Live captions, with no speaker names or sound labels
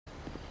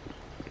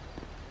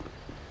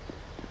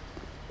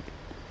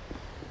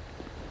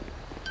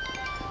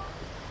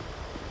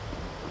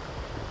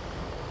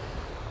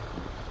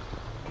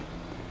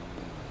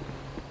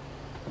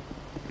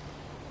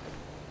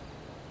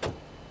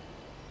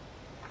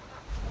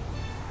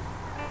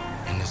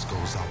This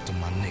goes out to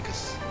my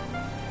niggas.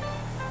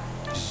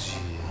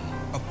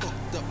 Yeah. A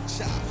fucked up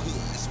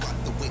childhood is why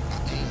the way I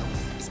am.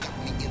 It's got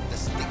me in the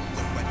state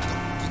where I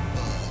don't give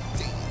a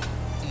damn.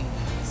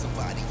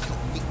 Somebody help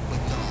me, but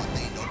nah,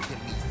 they don't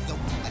hear me. So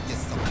I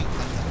guess I'll be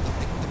another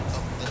victim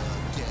of the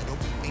ghetto.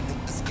 Ain't no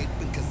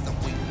escaping cause I'm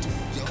way too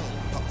young.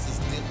 Pops is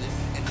dealing,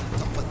 and on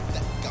top of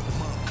that, got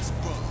mom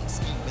sprung,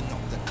 scheming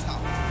off the top.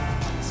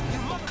 Pops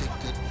never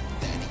figured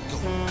that he go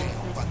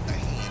down by the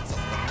hands of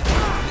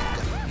another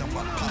nigga. Now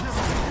my pops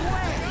is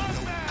that ain't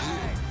no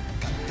good.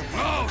 Got the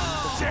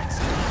shit.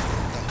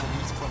 The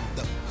homies from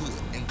the hood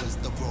and was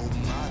the role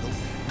model.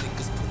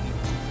 Niggas putting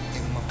food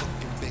in my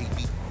fucking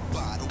baby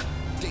bottle.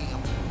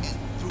 Damn, and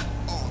through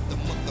all the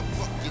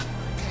motherfucking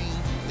pain,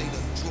 they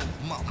done drove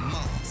my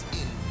mom's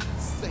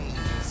insane.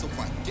 So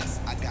I guess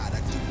I gotta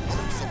do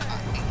work, so I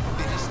ain't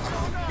finished. I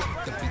grew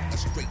up to be a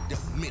straight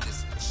up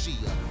menace.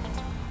 Shia.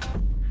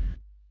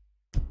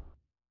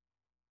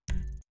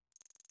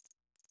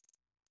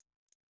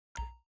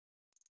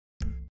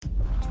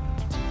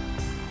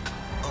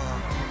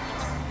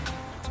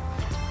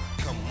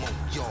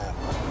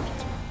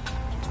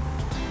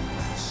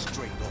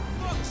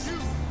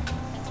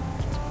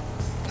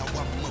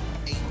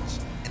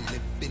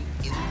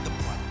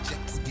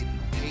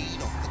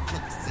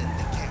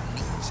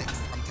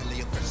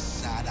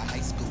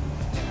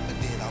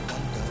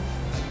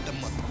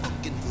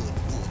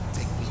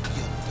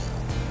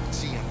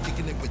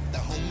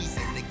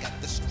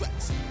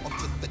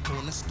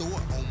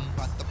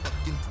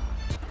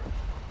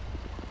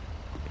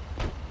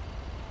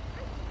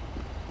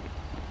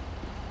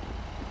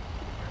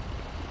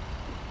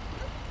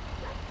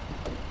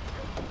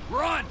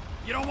 Run!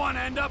 You don't want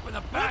to end up in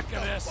the back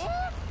of this.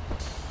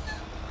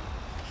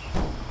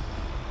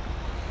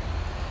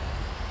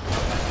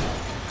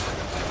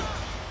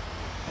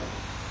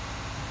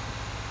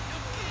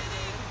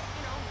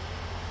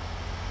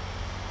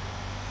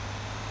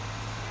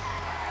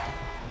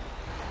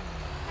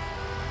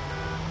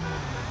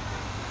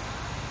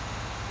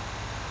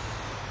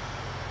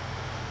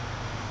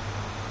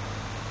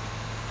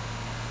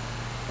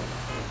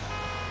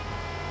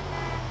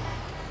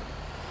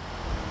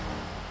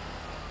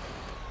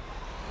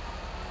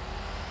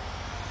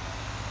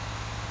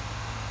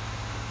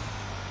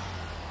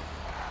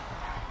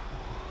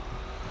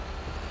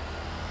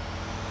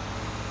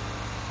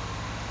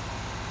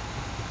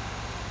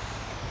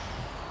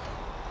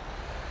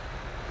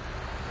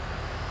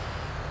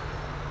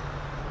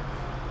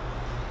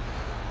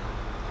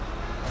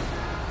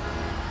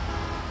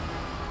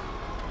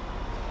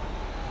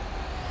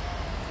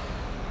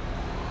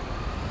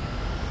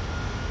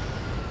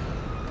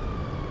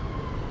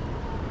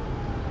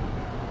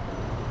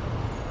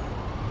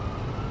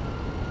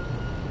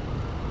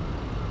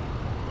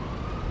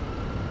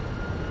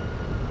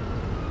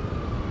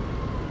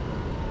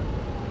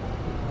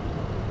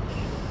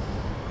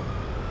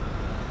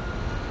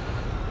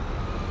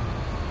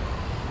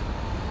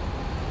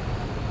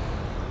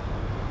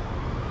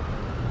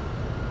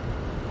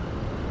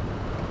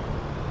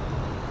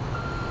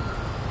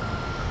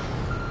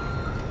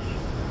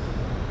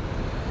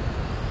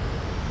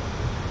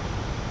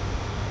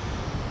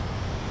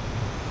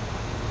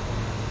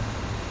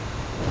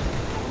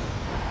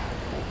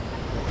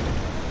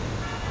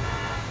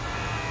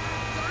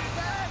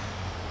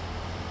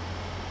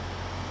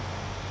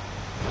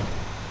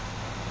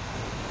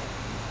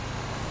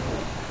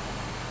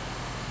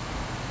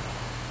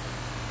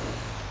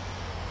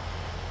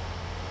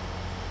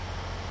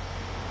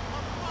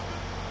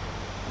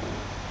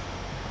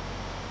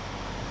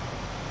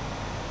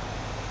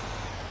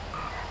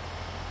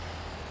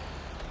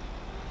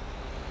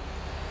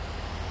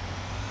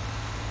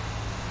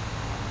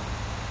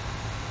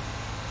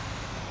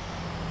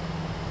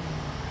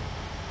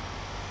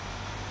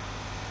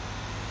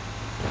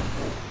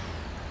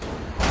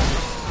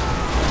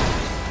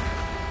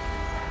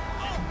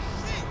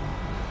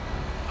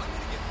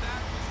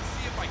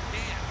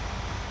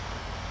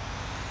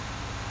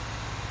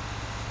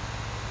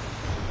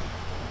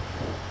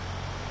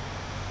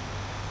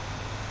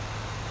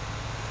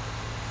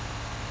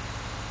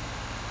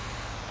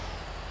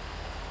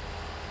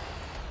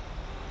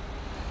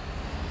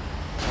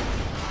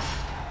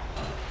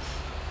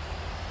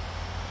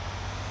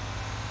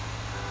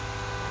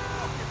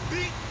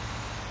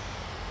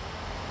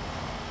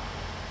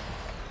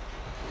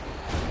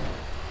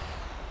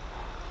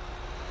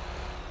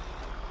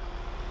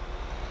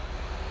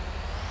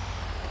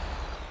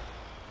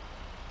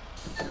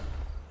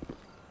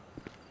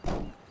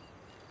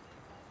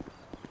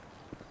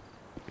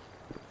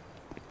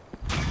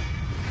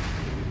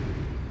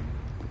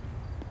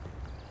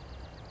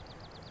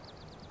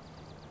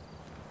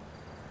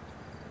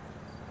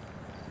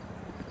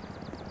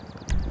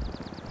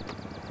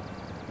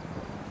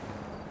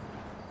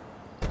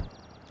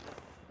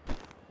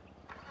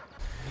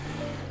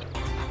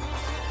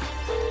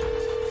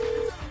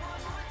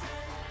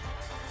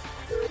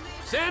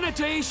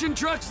 Sanitation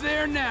truck's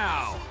there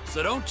now,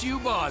 so don't you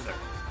bother.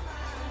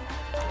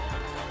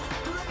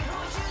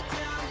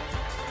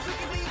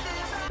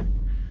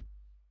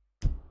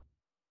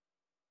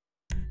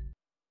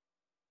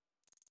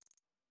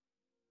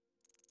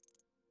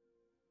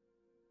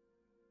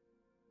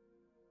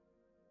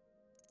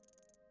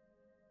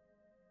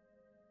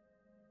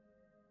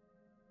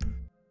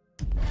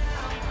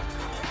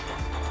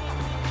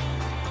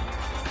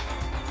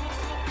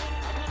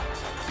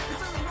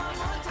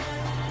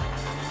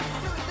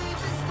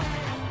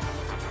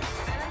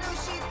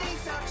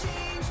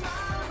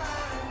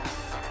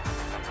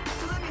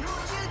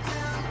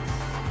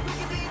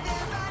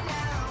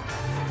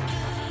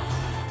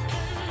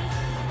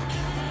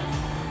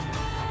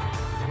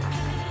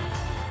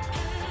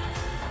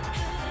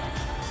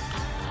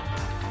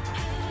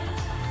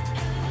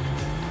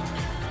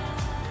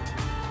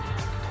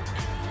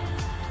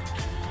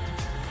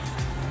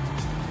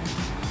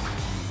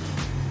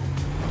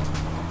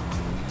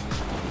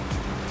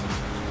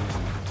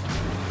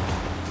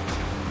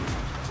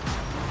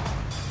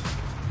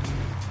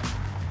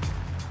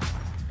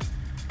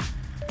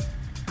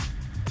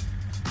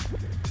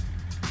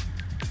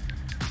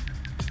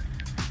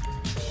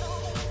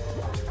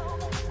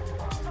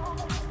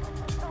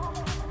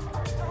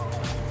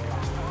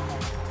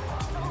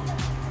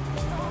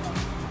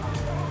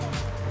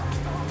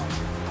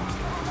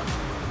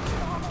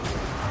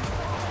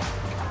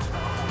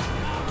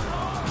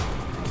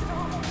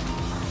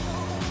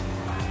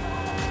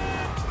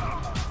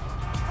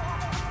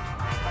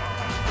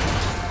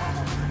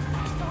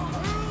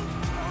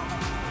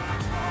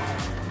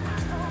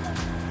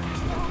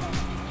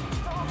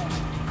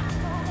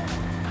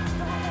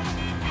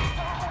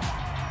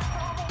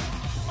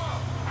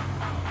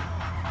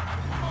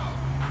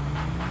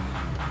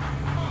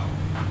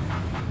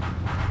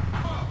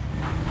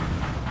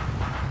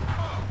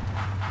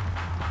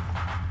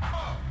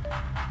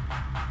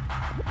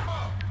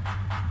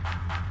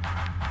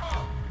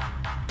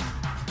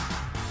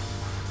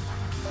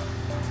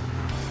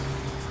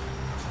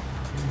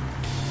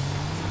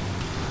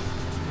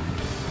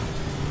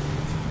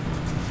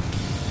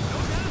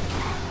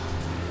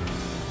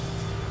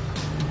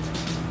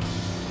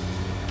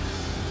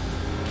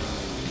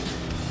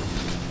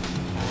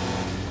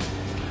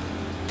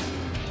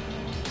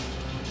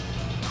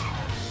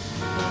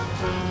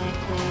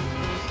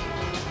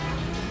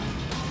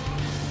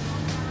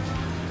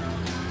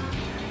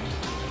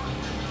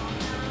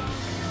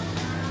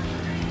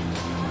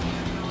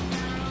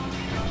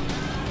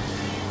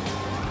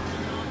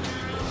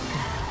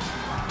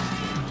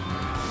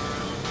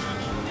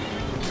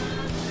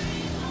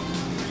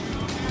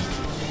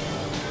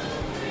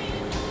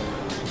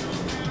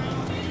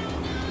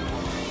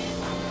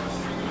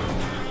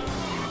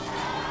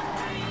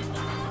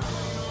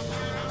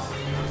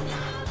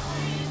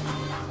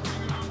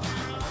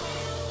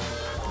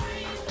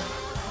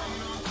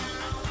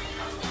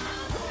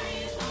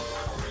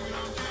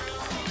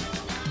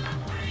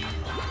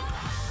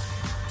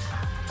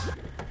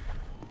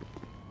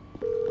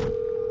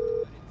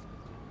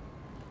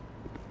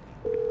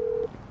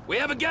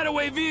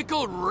 getaway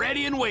vehicle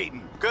ready and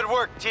waiting. Good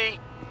work, T.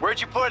 Where'd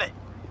you put it?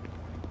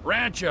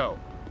 Rancho.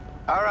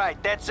 All right,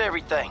 that's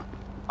everything.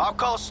 I'll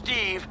call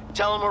Steve,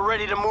 tell him we're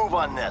ready to move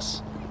on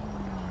this.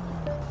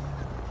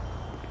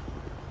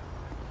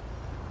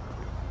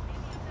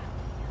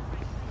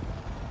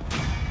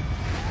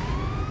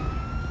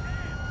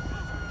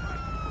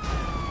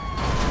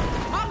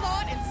 Our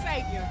Lord and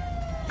Savior.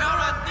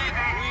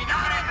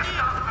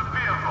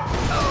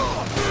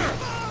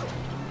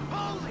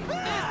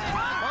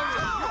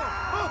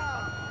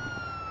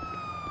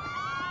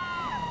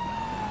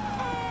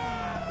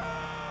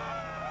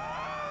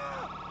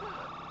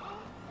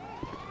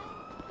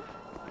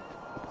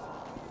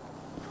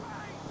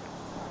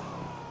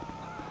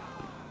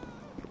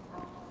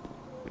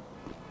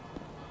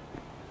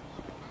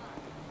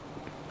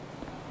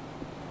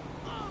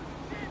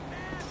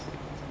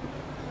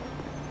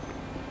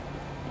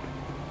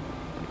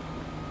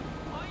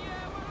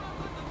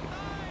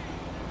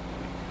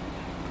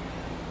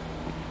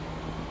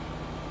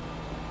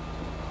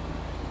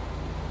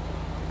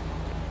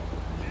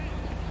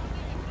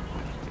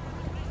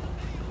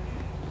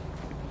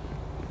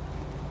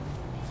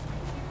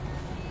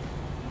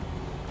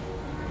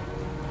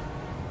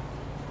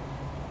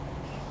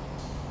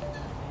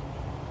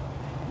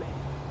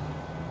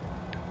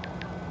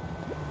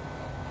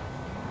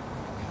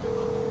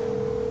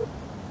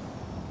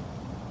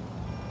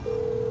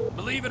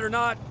 Believe it or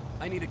not,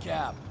 I need a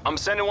cab. I'm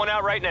sending one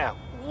out right now.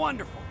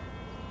 Wonderful.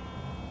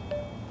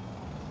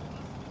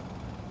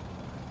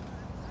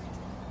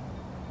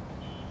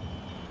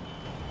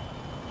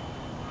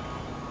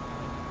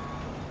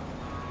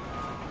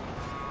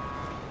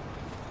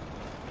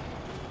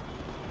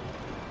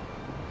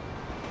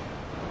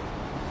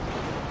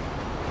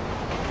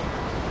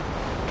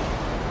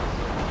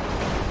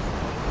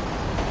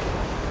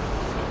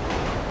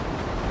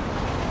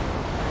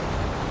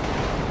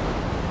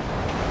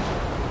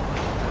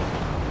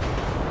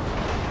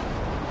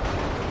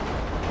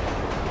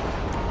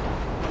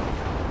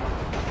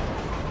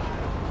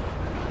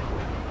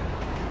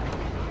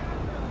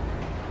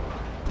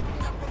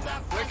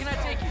 Where can I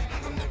take you?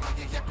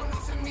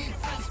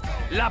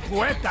 La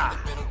Puerta.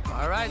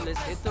 All right,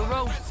 let's hit the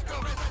road.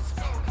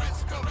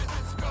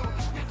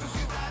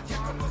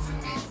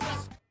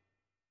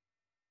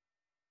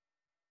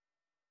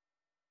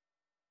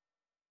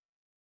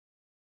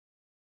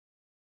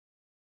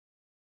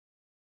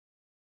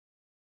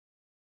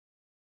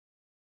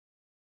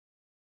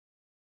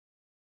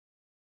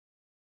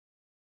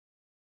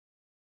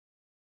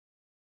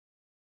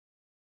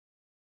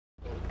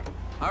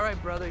 All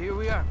right, brother, here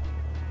we are.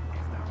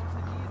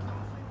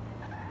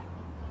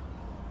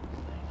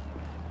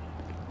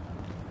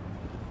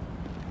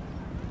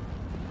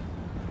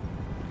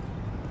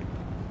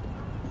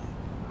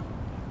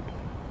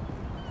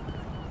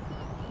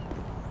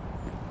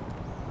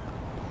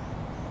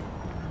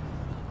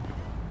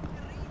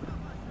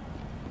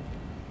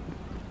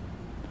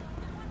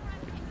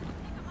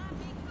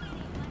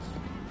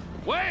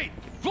 Wait!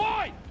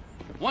 Floyd!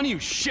 One of you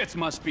shits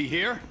must be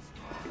here.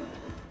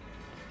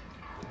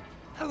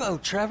 Hello,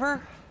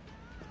 Trevor.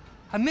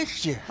 I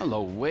missed you.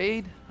 Hello,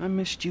 Wade. I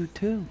missed you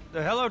too.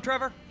 Hello,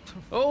 Trevor.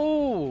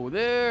 Oh,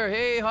 there.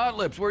 Hey, Hot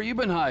Lips, where you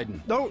been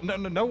hiding?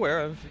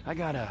 Nowhere. I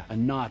got a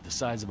knot the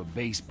size of a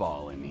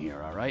baseball in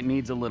here, all right?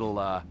 Needs a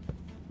little,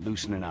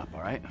 loosening up,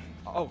 all right?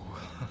 Oh.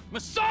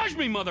 Massage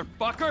me,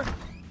 motherfucker!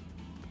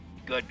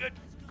 Good, good.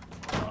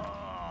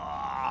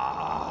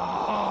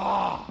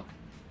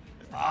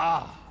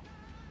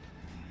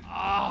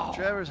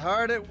 Trevor's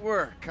hard at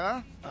work,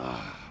 huh?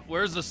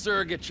 Where's the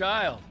surrogate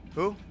child?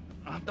 Who?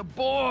 The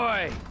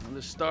boy! With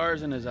the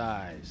stars in his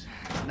eyes.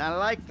 Not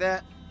like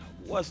that.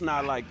 What's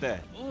not like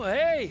that? Oh,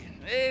 hey.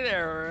 Hey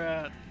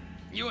there,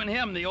 you and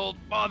him, the old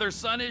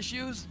father-son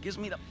issues? Gives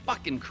me the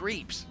fucking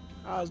creeps.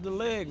 How's the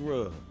leg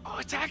rub? Oh,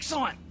 it's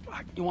excellent.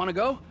 You want to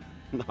go?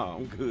 No,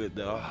 I'm good,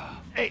 dog.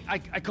 Hey, I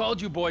called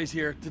you boys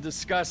here to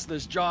discuss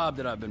this job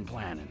that I've been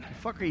planning. The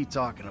fuck are you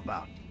talking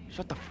about?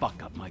 Shut the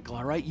fuck up, Michael,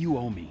 all right? You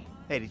owe me.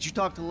 Hey, did you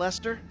talk to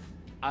Lester?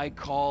 I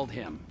called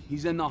him.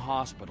 He's in the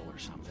hospital or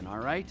something, all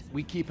right?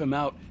 We keep him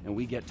out and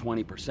we get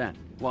 20%.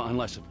 Well,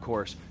 unless, of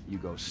course, you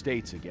go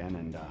states again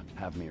and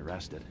have me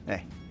arrested.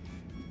 Hey,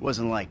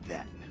 wasn't like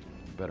that.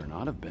 Better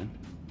not have been.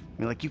 I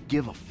mean, like you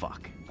give a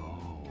fuck.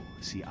 Oh,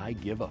 see, I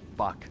give a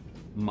fuck,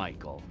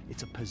 Michael.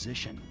 It's a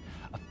position.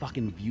 A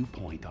fucking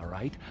viewpoint, all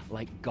right?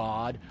 Like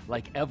God,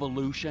 like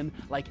evolution,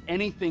 like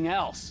anything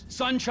else.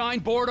 Sunshine,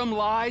 boredom,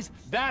 lies,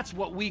 that's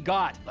what we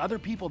got. Other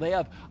people, they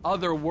have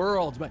other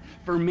worlds, but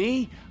for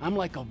me, I'm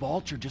like a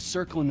vulture just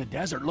circling the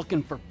desert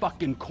looking for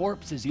fucking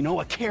corpses, you know,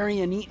 a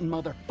carrion-eating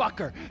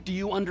motherfucker. Do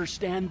you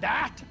understand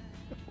that?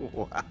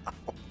 Wow.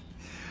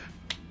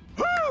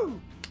 Woo!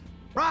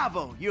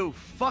 Bravo, you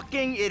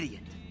fucking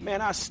idiot.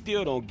 Man, I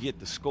still don't get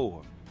the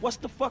score. What's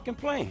the fucking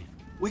plan?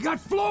 We got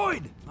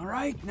Floyd, all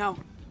right? Now,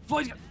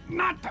 Floyd's got...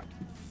 Not the...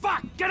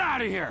 Fuck! Get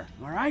out of here,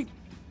 all right?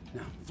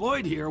 Now,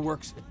 Floyd here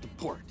works at the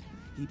port.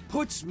 He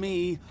puts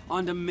me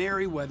onto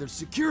Merryweather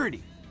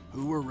Security,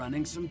 who were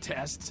running some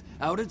tests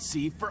out at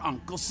sea for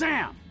Uncle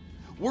Sam.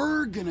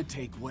 We're gonna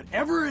take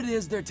whatever it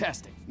is they're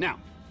testing. Now,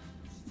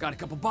 got a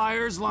couple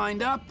buyers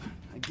lined up.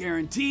 I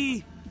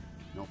guarantee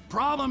no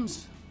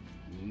problems,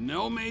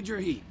 no major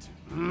heat.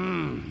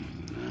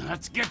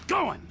 Let's get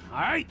going,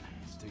 all right?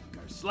 Let's take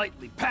our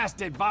slightly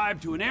past it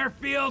vibe to an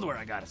airfield where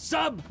I got a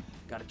sub,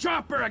 got a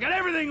chopper, I got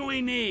everything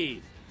we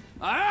need.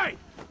 All right,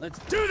 let's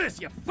do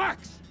this, you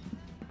fucks!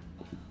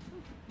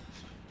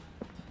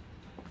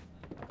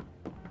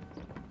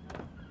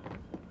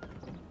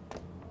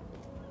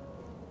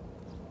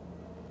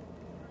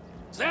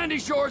 Sandy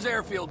Shores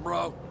Airfield,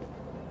 bro.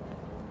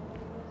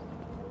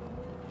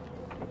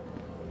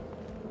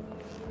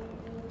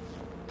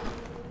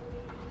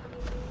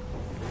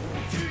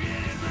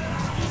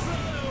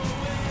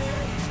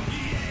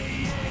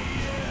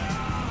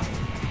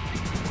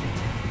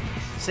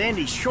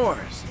 Sandy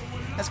Shores.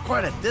 That's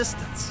quite a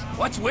distance.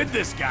 What's with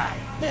this guy?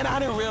 Man, I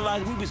didn't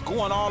realize we was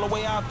going all the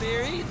way out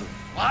there either.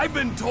 I've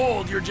been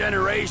told your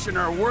generation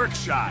are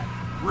workshop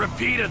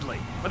repeatedly,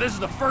 but this is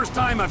the first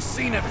time I've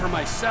seen it for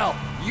myself.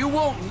 You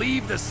won't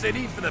leave the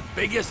city for the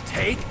biggest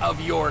take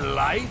of your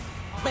life?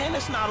 Man,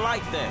 it's not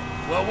like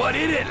that. Well, what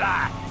is it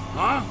like,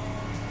 huh?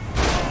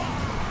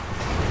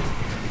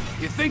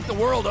 You think the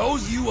world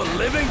owes you a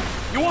living?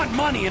 You want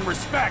money and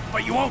respect,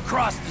 but you won't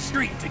cross the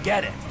street to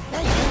get it.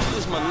 That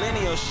useless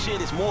millennial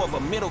shit is more of a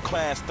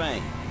middle-class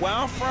thing. Where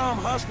I'm from,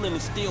 hustling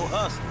is still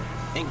hustling.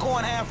 And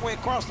going halfway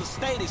across the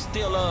state is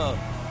still,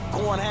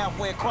 going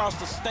halfway across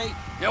the state.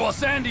 Yeah, well,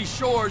 Sandy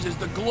Shores is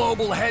the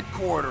global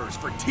headquarters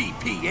for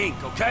TP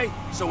Inc., okay?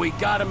 So we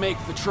gotta make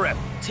the trip.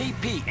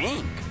 TP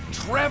Inc.?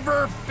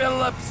 Trevor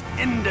Phillips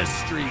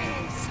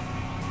Industries.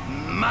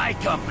 My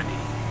company.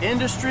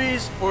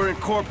 Industries or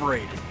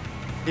Incorporated?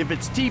 If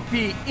it's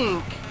TP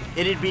Inc.,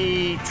 it'd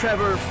be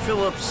Trevor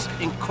Phillips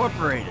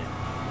Incorporated.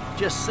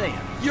 Just saying.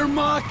 You're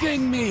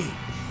mocking me.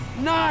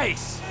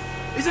 Nice.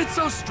 Is it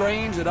so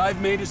strange that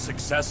I've made a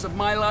success of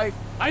my life?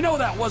 I know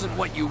that wasn't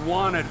what you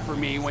wanted for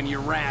me when you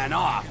ran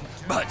off,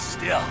 but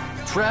still.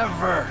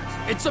 Trevor.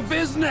 It's a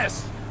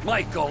business,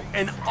 Michael.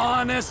 An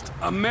honest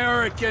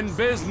American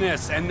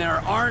business, and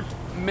there aren't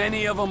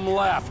many of them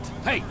left.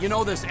 Hey, you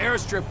know this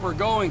airstrip we're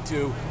going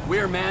to,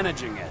 we're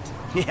managing it.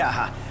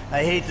 Yeah,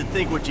 I hate to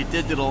think what you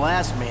did to the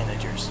last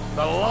managers.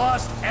 The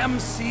Lost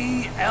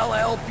MC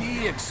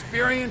LLP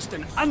experienced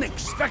an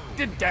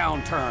unexpected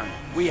downturn.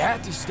 We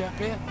had to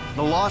step in.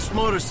 The Lost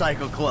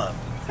Motorcycle Club.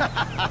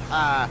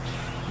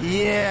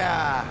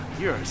 Yeah,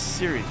 you're a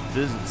serious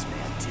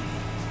businessman, T.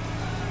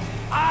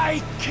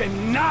 I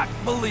cannot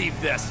believe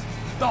this.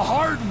 The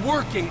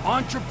hard-working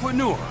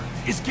entrepreneur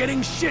is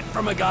getting shit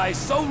from a guy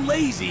so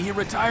lazy he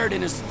retired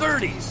in his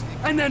 30s.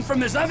 And then from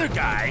this other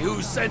guy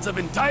whose sense of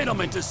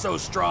entitlement is so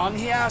strong,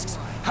 he asks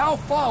how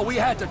far we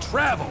had to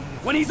travel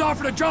when he's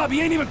offered a job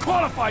he ain't even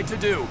qualified to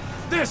do.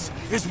 This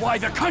is why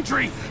the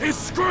country is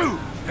screwed.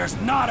 There's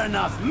not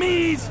enough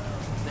me's,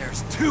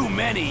 there's too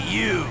many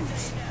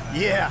you's.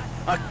 Yeah,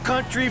 a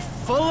country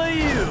full of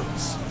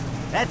yous.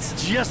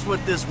 That's just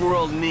what this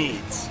world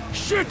needs.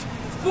 Shit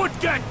would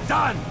get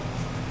done.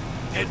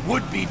 It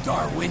would be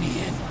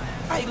Darwinian.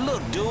 Hey,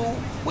 look, dude,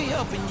 we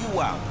helping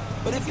you out.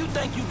 But if you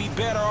think you'd be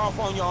better off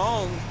on your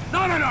own...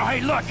 No,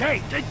 hey, look,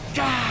 hey,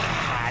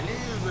 God,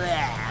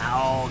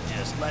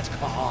 just let's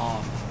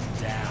calm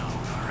down,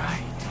 all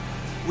right?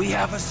 We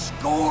have a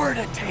score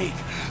to take.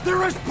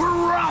 There is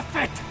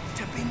profit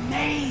to be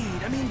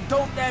made. I mean,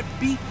 don't that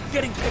beat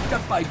getting picked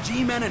up by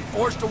G-men and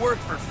forced to work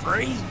for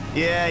free?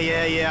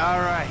 Yeah, all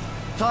right.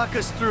 Talk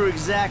us through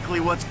exactly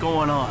what's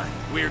going on.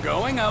 We're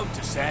going out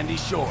to Sandy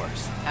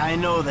Shores. I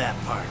know that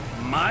part.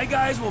 My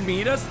guys will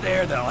meet us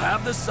there. They'll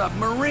have the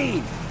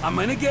submarine. I'm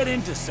gonna get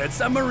into said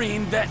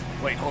submarine that...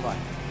 Wait, hold on.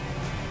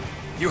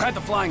 You had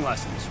the flying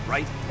lessons,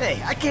 right?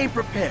 Hey, I came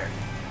prepared.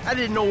 I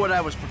didn't know what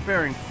I was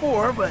preparing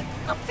for, but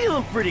I'm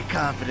feeling pretty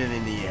confident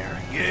in the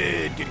air.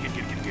 Good.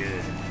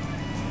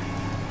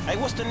 Hey,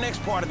 what's the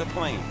next part of the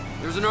plane?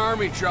 There's an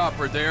army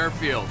chopper at the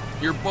airfield.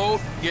 You're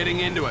both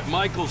getting into it.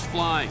 Michael's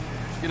flying.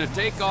 He's gonna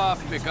take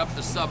off, pick up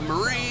the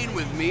submarine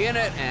with me in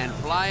it, and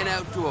flying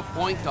out to a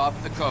point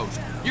off the coast.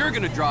 You're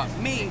gonna drop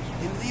me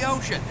into the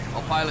ocean.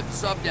 I'll pilot the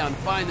sub down to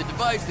find the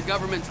device the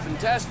government's been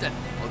testing.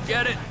 I'll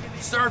get it,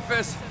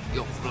 surface,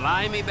 you'll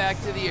fly me back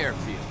to the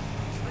airfield.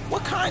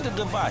 What kind of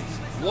device?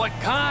 What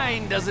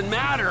kind doesn't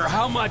matter.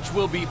 How much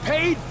will be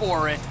paid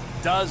for it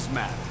does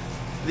matter.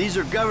 These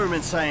are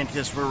government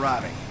scientists we're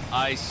robbing.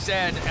 I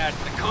said at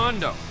the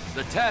condo.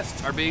 The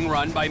tests are being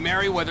run by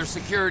Merryweather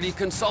Security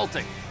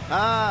Consulting.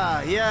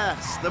 Ah,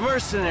 yes, the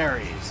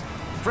mercenaries.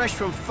 Fresh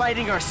from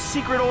fighting our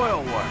secret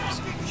oil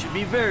wars. Should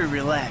be very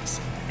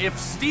relaxing. If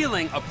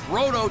stealing a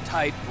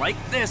prototype like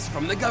this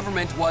from the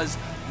government was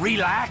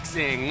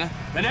relaxing,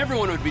 then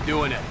everyone would be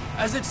doing it.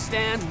 As it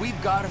stands, we've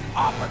got an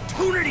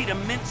opportunity to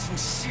mint some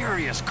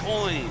serious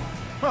coin.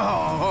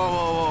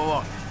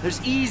 Whoa.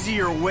 There's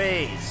easier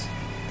ways.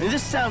 I mean,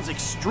 this sounds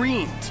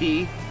extreme,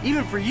 T,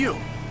 even for you.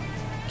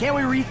 Can't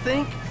we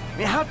rethink? I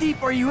mean, how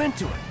deep are you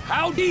into it?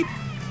 How deep?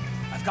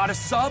 I've got a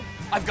sub,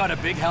 I've got a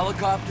big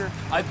helicopter.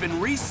 I've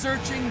been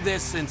researching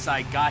this since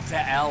I got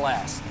to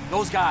LS.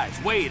 Those guys,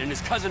 Wade and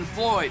his cousin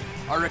Floyd,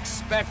 are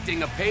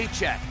expecting a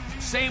paycheck.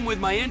 Same with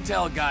my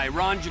intel guy,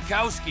 Ron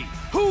Jakowski,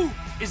 who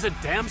is a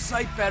damn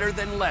sight better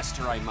than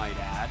Lester, I might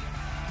add.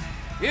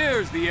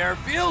 Here's the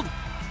airfield.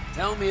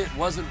 Tell me it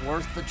wasn't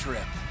worth the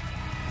trip.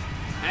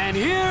 And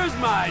here's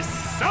my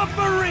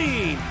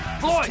submarine!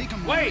 Floyd,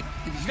 wait!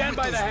 Stand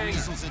by the hangar.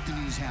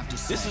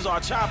 This is our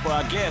chopper,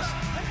 I guess.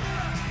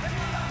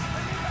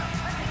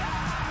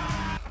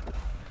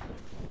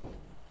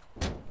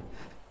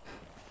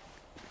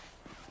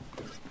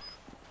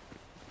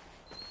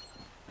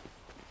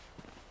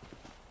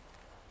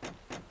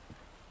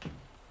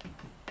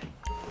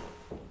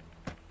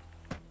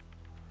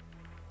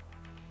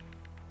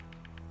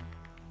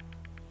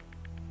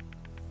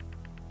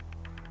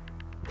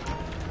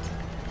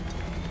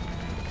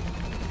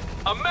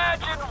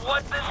 Imagine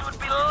what this would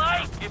be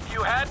like if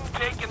you hadn't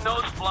taken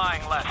those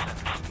flying lessons.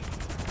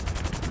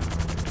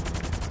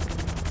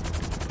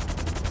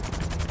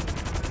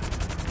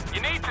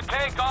 You need to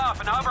take off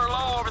and hover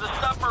low over the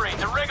submarine.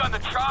 The rig on the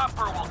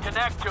chopper will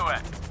connect to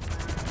it.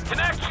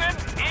 Connection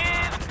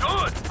is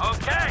good.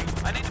 Okay,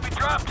 I need to be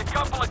dropped a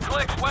couple of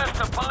clicks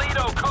west of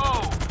Paleto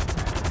Cove.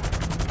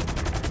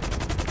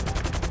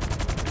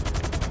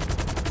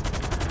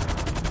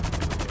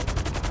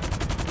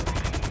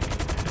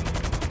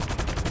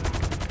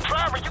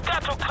 You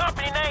got your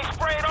company name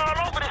sprayed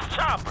all over this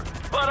chopper.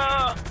 But,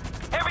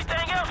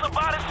 everything else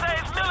about it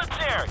says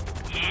military.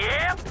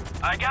 Yep,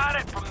 I got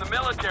it from the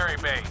military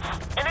base.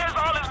 And there's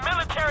all this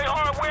military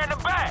hardware in the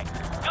back.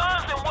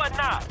 Guns and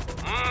whatnot.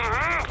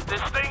 Mm-hmm.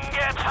 This thing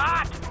gets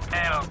hot,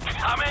 it'll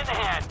come in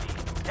handy.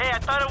 Hey, I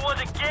thought it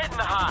wasn't getting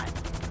hot.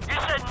 You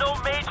said no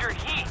major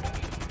heat.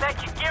 In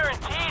fact, you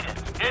guaranteed it.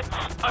 It's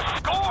a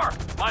score,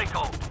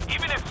 Michael.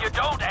 Even if you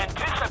don't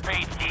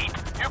anticipate heat,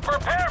 you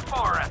prepare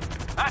for it.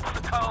 That's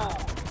the code.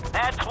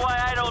 That's why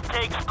I don't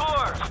take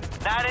scores.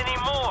 Not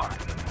anymore.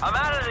 I'm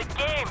out of the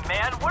game,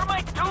 man. What am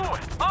I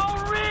doing? Oh,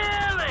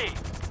 really?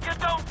 You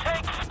don't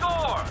take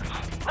scores?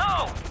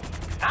 No,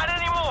 not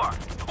anymore.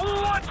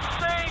 What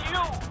say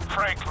you,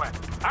 Franklin?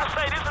 I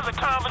say this is a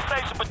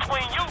conversation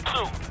between you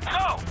two.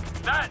 So,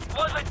 that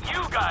wasn't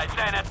you guys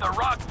then at the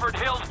Rockford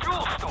Hills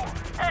jewel store?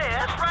 Hey,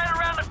 that's right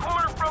around the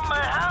corner from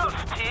my house,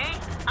 T.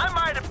 I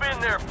might have been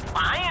there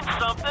buying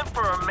something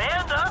for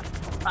Amanda.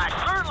 I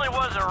certainly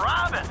wasn't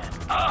robbing it.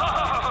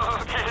 Oh,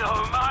 okay,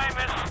 oh, my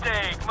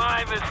mistake.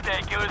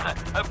 It was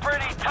a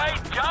pretty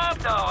tight job,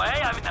 though,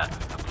 eh? I mean, the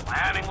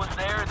planning was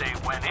there, they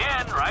went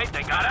in, right?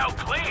 They got out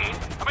clean.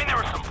 I mean, there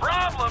were some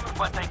problems,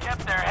 but they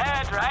kept their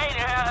head, right?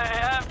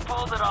 Yeah,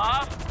 pulled it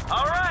off.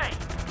 All right.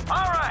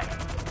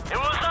 It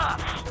was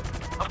us.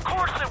 Of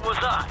course it was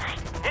us.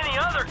 Any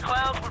other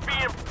clowns would be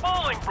in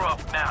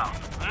Bolingbroke now.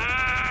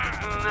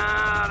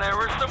 No, there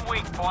were some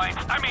weak points.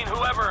 I mean,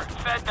 whoever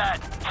fed that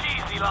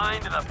cheesy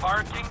line to the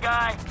parking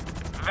guy,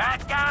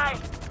 that guy,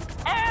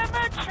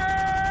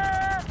 amateur!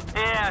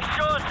 Yeah,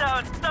 show us how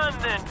it's done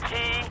then, T.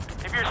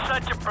 If you're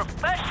such a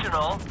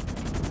professional,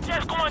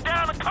 just going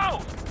down the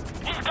coast.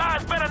 These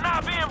guys better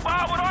not be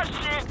involved with our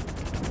shit.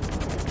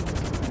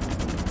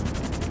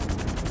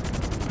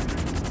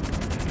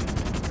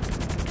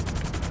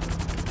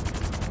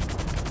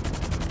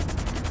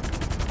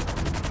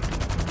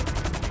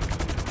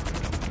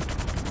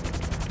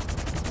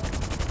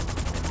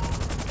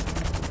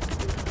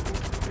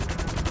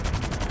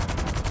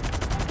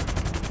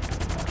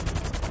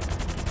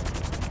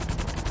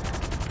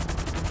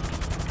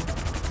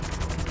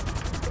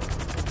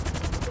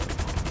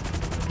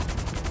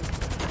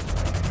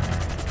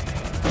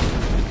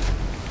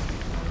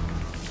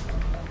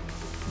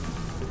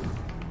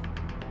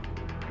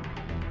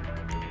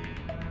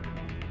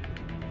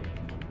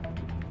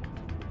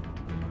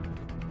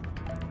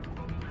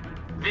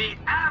 The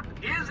app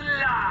is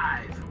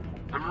live.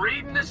 I'm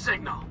reading the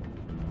signal.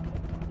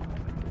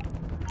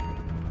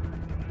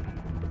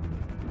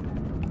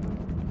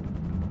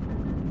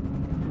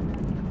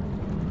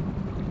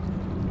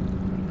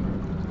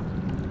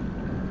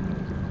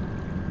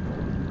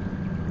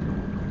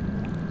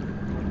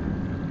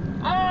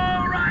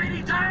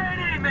 Alrighty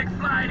tighty,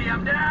 McFlighty,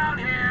 I'm down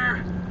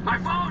here. My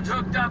phone's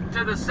hooked up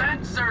to the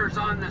sensors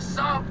on the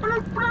sub.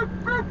 Bloop, bloop,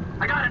 bloop.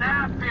 I got an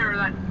app here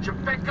that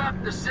should pick up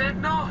the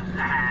signal.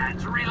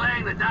 It's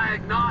relaying the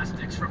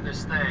diagnostics from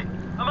this thing.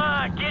 Come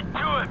on, get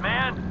to it,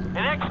 man.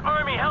 An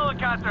ex-Army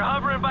helicopter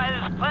hovering by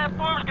this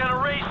platform's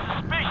gonna raise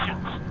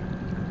suspicions.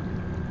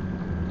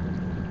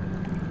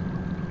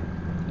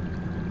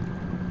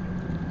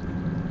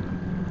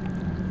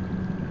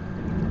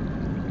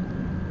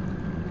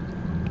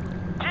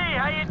 Gee,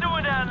 how you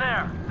doing down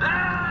there? Oh,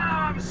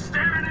 I'm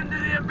staring into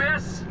the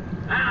abyss,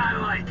 and I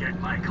like it,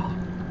 Michael.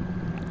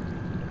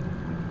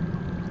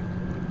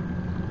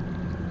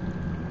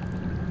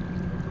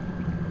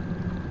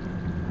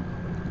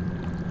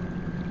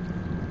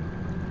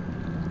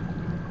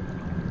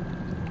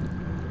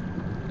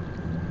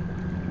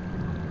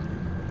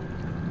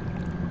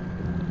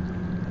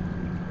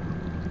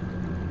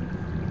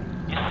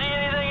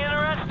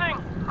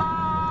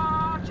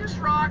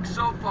 luck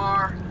so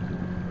far.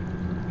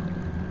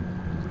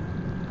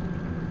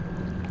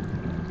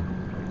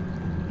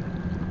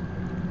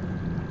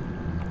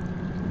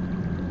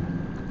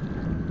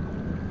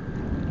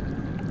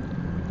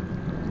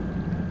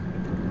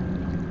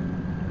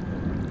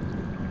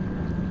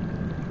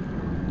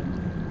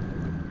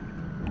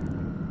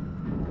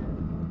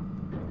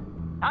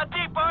 How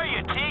deep are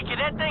you, T? Can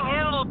that thing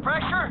handle the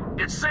pressure?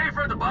 It's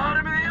safer at the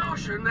bottom of the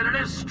ocean than it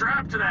is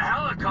strapped to the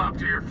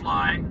helicopter you're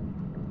flying.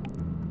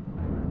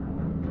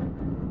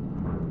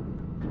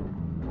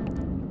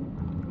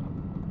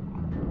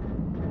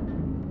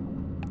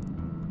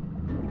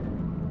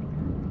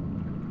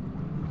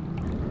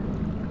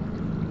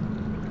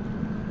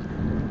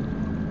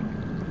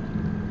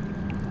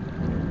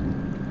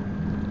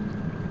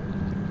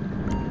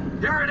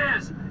 Here it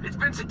is. It's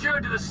been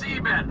secured to the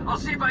seabed. I'll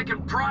see if I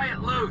can pry it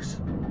loose.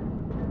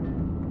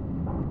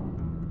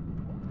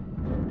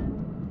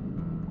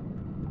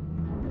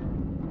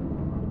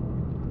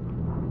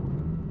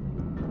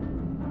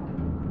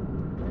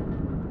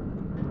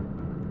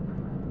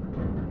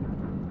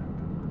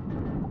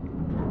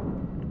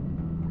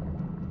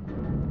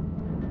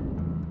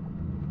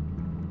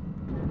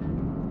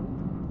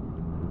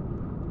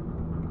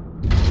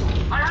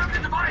 I have the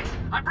device!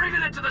 I'm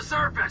bringing it to the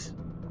surface!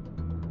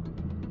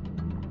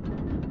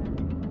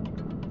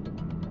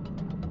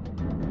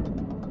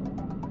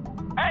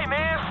 Hey,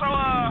 man,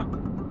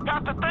 so,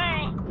 got the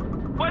thing.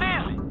 What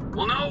is it?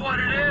 We'll know what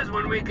it is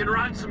when we can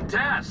run some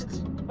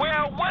tests.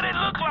 Well, what it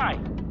look like?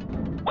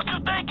 What you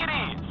think it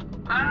is?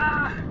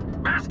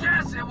 Best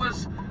guess it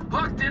was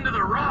hooked into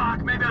the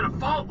rock, maybe at a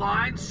fault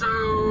line,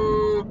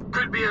 so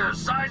could be a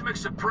seismic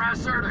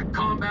suppressor to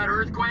combat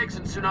earthquakes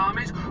and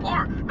tsunamis,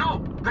 or, no,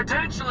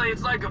 potentially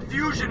it's like a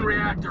fusion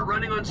reactor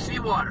running on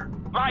seawater.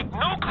 Like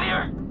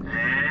nuclear?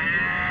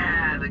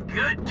 Yeah, the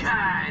good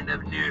kind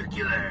of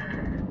nuclear.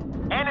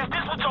 And is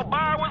this what your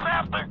buyer was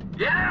after?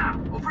 Yeah,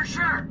 well, for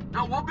sure.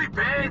 No, we'll be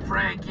paid,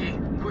 Frankie.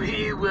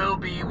 We will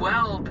be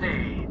well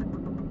paid.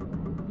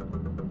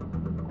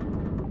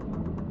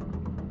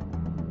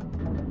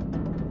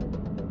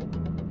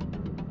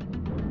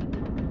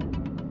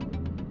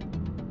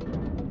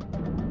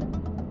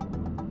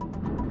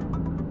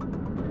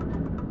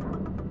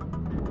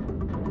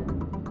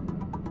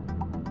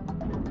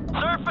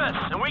 Surface,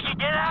 and we can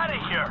get out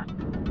of here.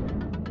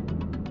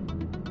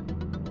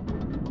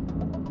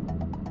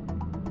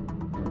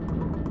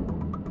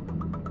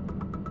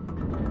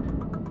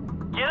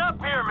 Get up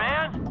here,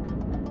 man.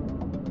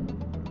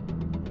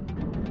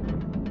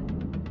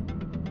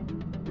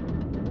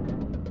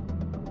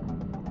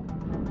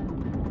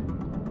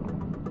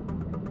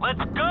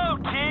 Let's go,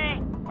 T.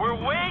 We're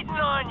waiting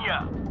on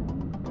you.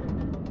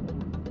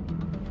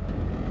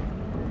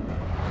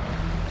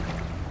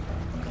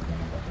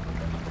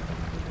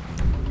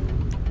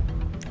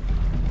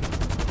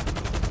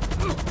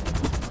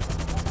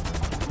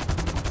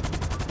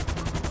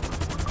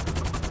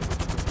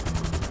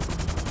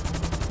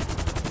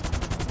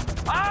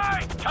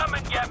 Come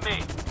and get me!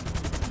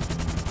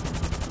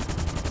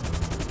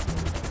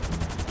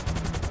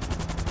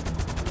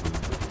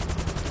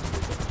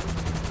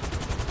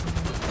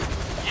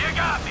 You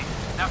got me!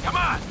 Now come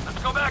on,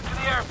 let's go back to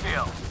the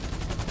airfield.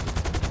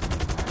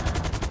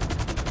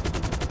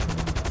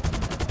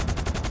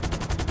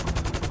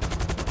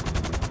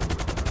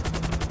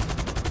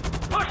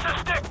 Push the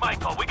stick,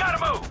 Michael, we gotta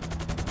move!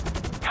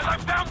 Because I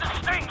found this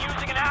thing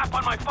using an app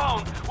on my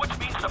phone, which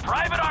means the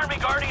private army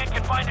guarding it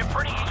can find it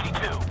pretty easy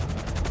too.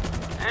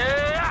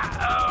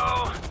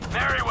 Uh-oh!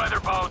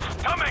 Merryweather boats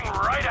coming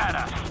right at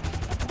us!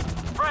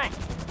 Frank,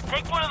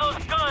 take one of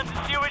those guns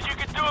and see what you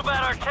can do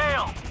about our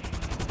tail.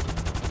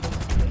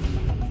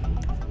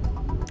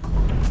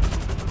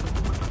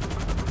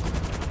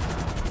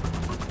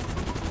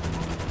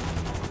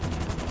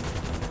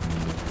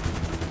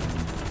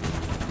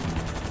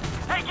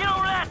 Hey, get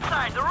over that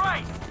side, the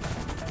right!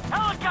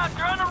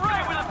 Helicopter on the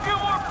right with a few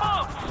more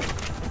boats!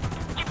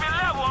 Keep it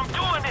level, I'm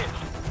doing this!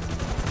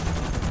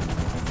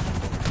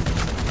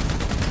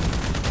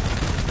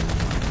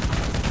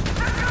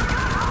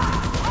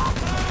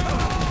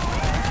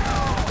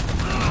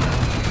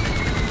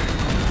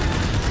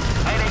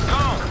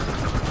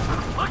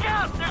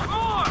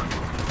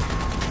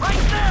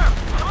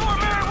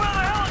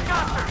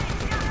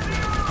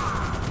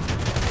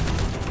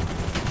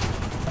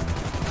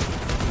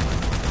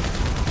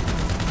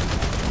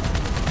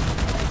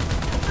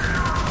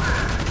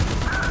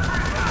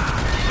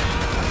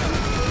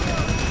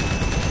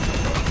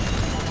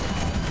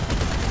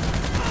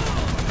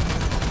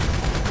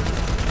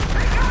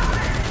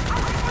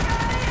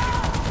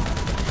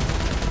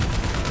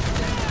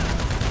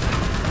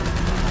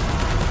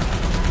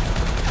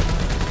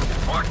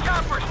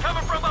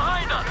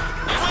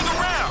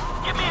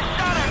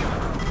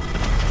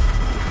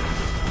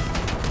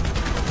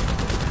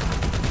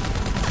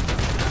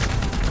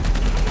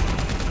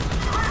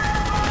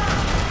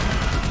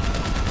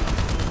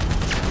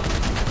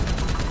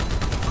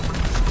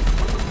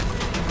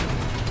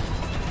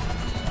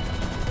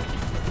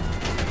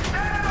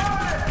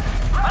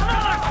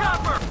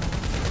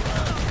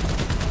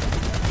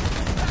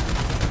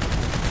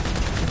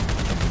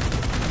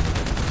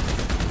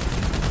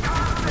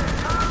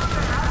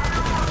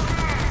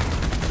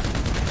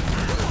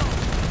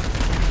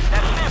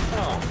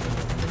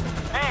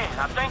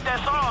 I think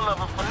that's all of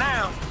them for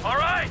now. All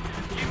right,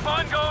 keep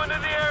on going to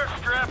the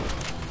airstrip.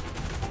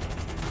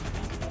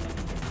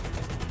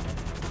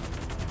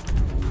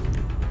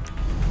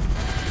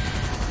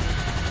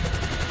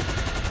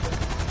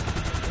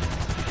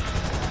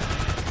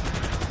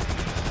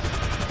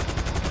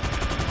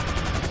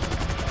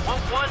 What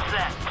was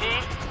that, T?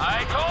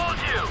 I told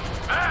you!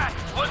 That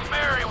was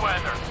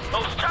Merryweather.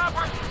 Those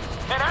choppers?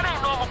 Man, that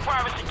ain't normal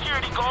private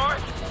security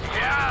guards.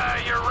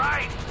 Yeah, you're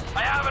right.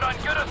 I have it on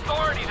good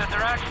authority that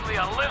they're actually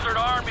a lizard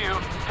army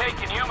who've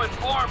taken human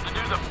form to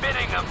do the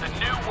bidding of the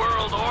New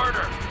World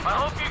Order. I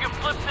hope you can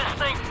flip this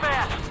thing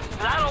fast,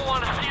 and I don't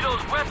want to see those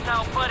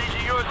reptile buddies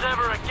of yours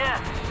ever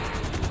again.